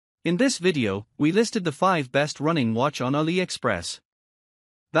In this video, we listed the 5 best running watch on AliExpress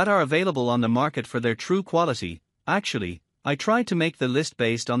that are available on the market for their true quality. Actually, I tried to make the list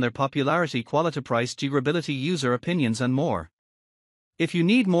based on their popularity, quality, price, durability, user opinions and more. If you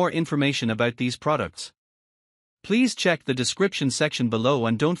need more information about these products, please check the description section below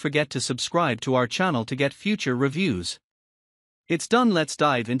and don't forget to subscribe to our channel to get future reviews. It's done, let's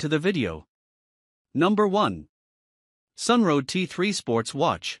dive into the video. Number 1. SUNROAD T3 Sports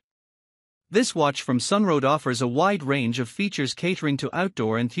Watch. This watch from SUNROAD offers a wide range of features catering to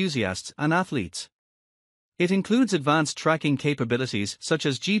outdoor enthusiasts and athletes. It includes advanced tracking capabilities such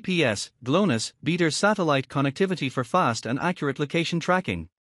as GPS, GLONASS, beater satellite connectivity for fast and accurate location tracking.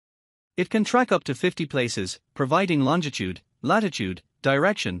 It can track up to 50 places, providing longitude, latitude,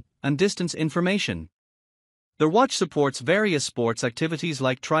 direction, and distance information. The watch supports various sports activities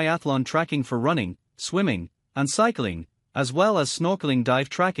like triathlon tracking for running, swimming, and cycling, as well as snorkeling dive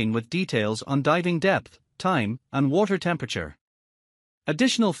tracking with details on diving depth, time, and water temperature.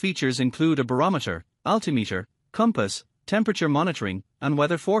 Additional features include a barometer, altimeter, compass, temperature monitoring, and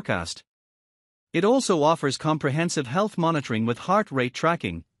weather forecast. It also offers comprehensive health monitoring with heart rate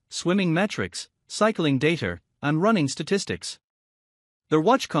tracking, swimming metrics, cycling data, and running statistics. The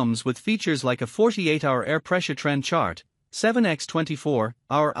watch comes with features like a 48-hour air pressure trend chart, 7x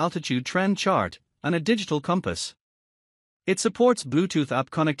 24-hour altitude trend chart, and a digital compass. It supports Bluetooth app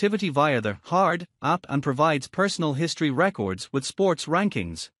connectivity via the Hard app and provides personal history records with sports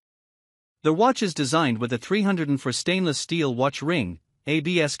rankings. The watch is designed with a 304 stainless steel watch ring,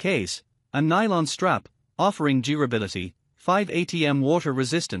 ABS case, and nylon strap, offering durability, 5 ATM water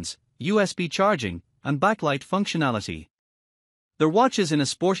resistance, USB charging, and backlight functionality. The watch is in a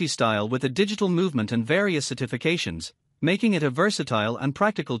sporty style with a digital movement and various certifications, making it a versatile and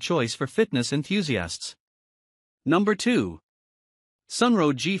practical choice for fitness enthusiasts. Number 2.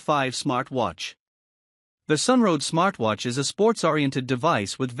 SUNROAD G5 Smartwatch. The SUNROAD smartwatch is a sports-oriented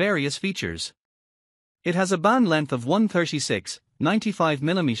device with various features. It has a band length of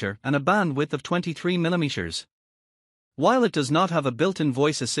 136.95mm and a band width of 23mm. While it does not have a built-in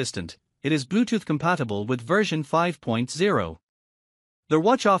voice assistant, it is Bluetooth compatible with version 5.0. The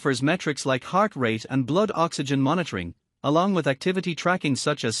watch offers metrics like heart rate and blood oxygen monitoring, along with activity tracking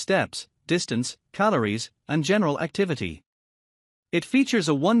such as steps, distance, calories, and general activity. It features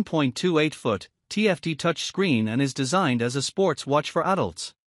a 1.28-foot TFT touchscreen and is designed as a sports watch for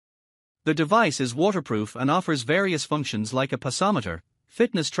adults. The device is waterproof and offers various functions like a passometer,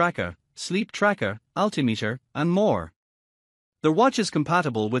 fitness tracker, sleep tracker, altimeter, and more. The watch is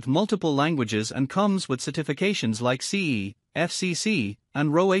compatible with multiple languages and comes with certifications like CE, FCC, and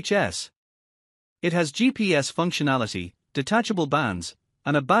RoHS. It has GPS functionality, detachable bands,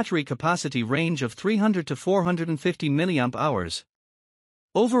 and a battery capacity range of 300 to 450 mAh.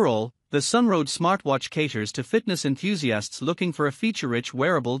 Overall, the SUNROAD smartwatch caters to fitness enthusiasts looking for a feature-rich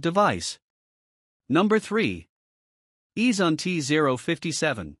wearable device. Number 3. EZON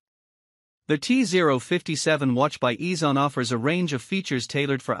T057. The T057 watch by EZON offers a range of features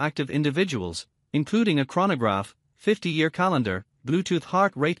tailored for active individuals, including a chronograph, 50-year calendar, Bluetooth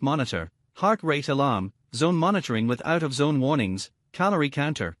heart rate monitor, heart rate alarm, zone monitoring with out-of-zone warnings, calorie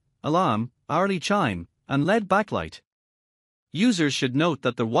counter, alarm, hourly chime, and LED backlight. Users should note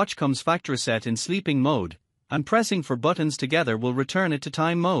that the watch comes factory set in sleeping mode, and pressing 4 buttons together will return it to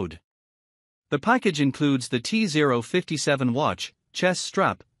time mode. The package includes the T057 watch, chest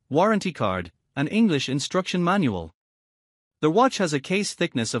strap, warranty card, and English instruction manual. The watch has a case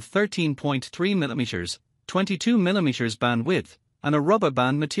thickness of 13.3mm, 22mm band width, and a rubber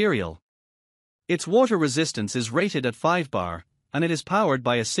band material. Its water resistance is rated at 5 bar, and it is powered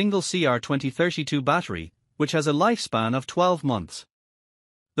by a single CR2032 battery, which has a lifespan of 12 months.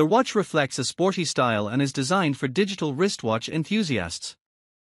 The watch reflects a sporty style and is designed for digital wristwatch enthusiasts.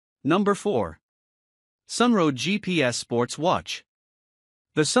 Number 4. SUNROAD GPS Sports Watch.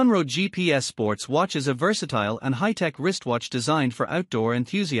 The SUNROAD GPS Sports Watch is a versatile and high-tech wristwatch designed for outdoor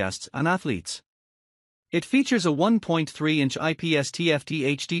enthusiasts and athletes. It features a 1.3-inch IPS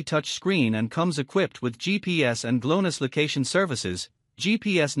TFT HD touchscreen and comes equipped with GPS and GLONASS location services,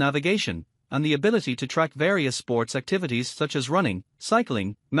 GPS navigation, and the ability to track various sports activities such as running,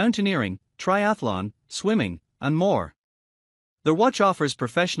 cycling, mountaineering, triathlon, swimming, and more. The watch offers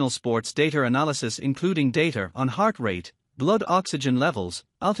professional sports data analysis including data on heart rate, blood oxygen levels,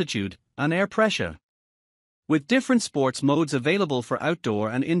 altitude, and air pressure. With different sports modes available for outdoor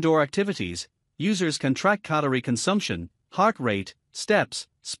and indoor activities, users can track calorie consumption, heart rate, steps,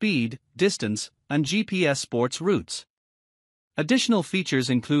 speed, distance, and GPS sports routes. Additional features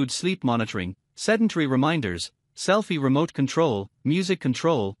include sleep monitoring, sedentary reminders, selfie remote control, music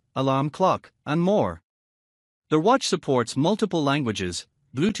control, alarm clock, and more. The watch supports multiple languages,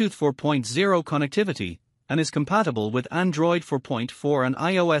 Bluetooth 4.0 connectivity, and is compatible with Android 4.4 and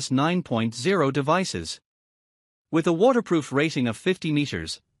iOS 9.0 devices. With a waterproof rating of 50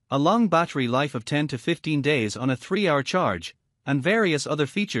 meters, a long battery life of 10 to 15 days on a 3-hour charge, and various other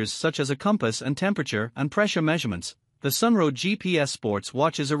features such as a compass and temperature and pressure measurements, the SUNROAD GPS sports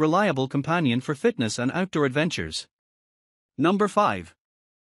watch is a reliable companion for fitness and outdoor adventures. Number 5.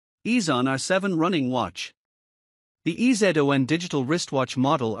 EZON R7 Running Watch. The EZON digital wristwatch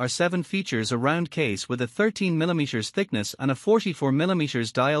model R7 features a round case with a 13mm thickness and a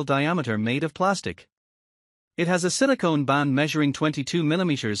 44mm dial diameter made of plastic. It has a silicone band measuring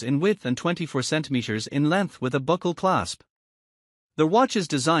 22mm in width and 24cm in length with a buckle clasp. The watch is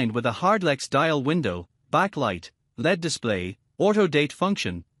designed with a hardlex dial window, backlight, LED display, auto-date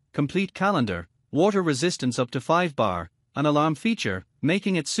function, complete calendar, water resistance up to 5 bar, and alarm feature,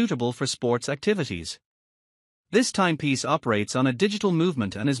 making it suitable for sports activities. This timepiece operates on a digital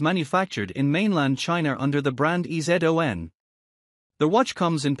movement and is manufactured in mainland China under the brand EZON. The watch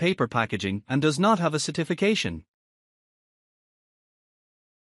comes in paper packaging and does not have a certification.